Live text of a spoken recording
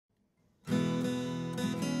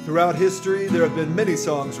Throughout history, there have been many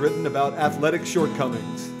songs written about athletic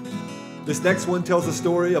shortcomings. This next one tells the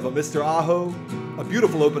story of a Mr. Aho, a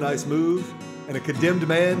beautiful open ice move, and a condemned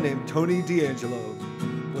man named Tony DeAngelo.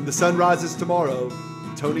 When the sun rises tomorrow,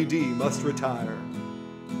 Tony D must retire.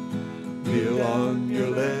 Kneel on your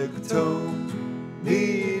leg,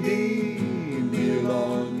 Tony D, kneel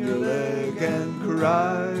on your leg and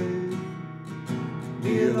cry.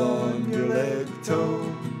 Kneel on your leg,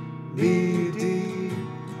 Tony D,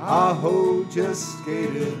 Aho just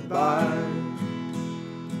skated by.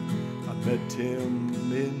 I met him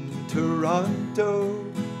in Toronto,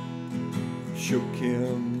 shook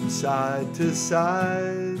him side to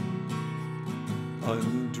side,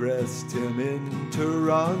 undressed him in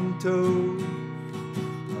Toronto,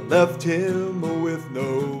 I left him with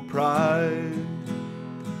no pride.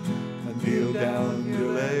 I kneel down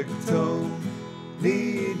your leg,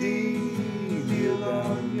 Tony D, kneel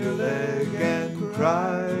down your leg and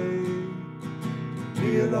cry.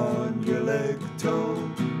 Kneel on your leg,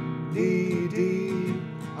 Tony D,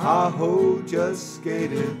 Aho just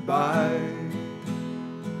skated by.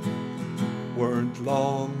 Weren't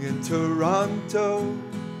long in Toronto,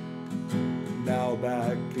 now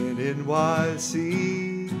back in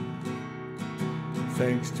NYC.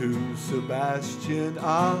 Thanks to Sebastian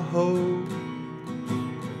Aho,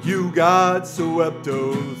 you got swept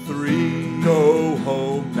 0-3. Go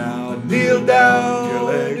home now, kneel down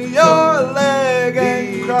your leg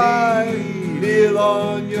and cry. Kneel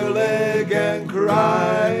on your leg and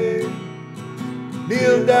cry.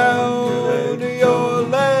 Kneel down your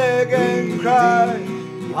leg and cry.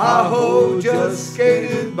 Aho just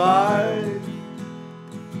skated by.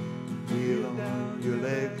 Kneel on your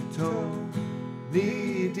leg,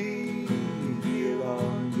 Tony D, kneel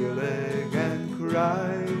on your leg and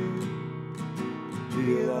cry.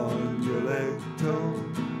 Kneel on your leg,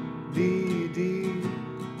 Tony D,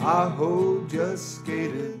 Aho just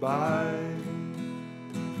skated by.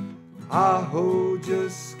 Aho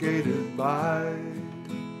just skated by.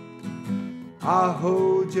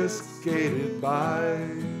 Aho just skated by.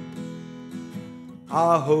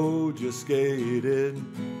 Aho just skated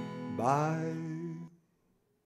by.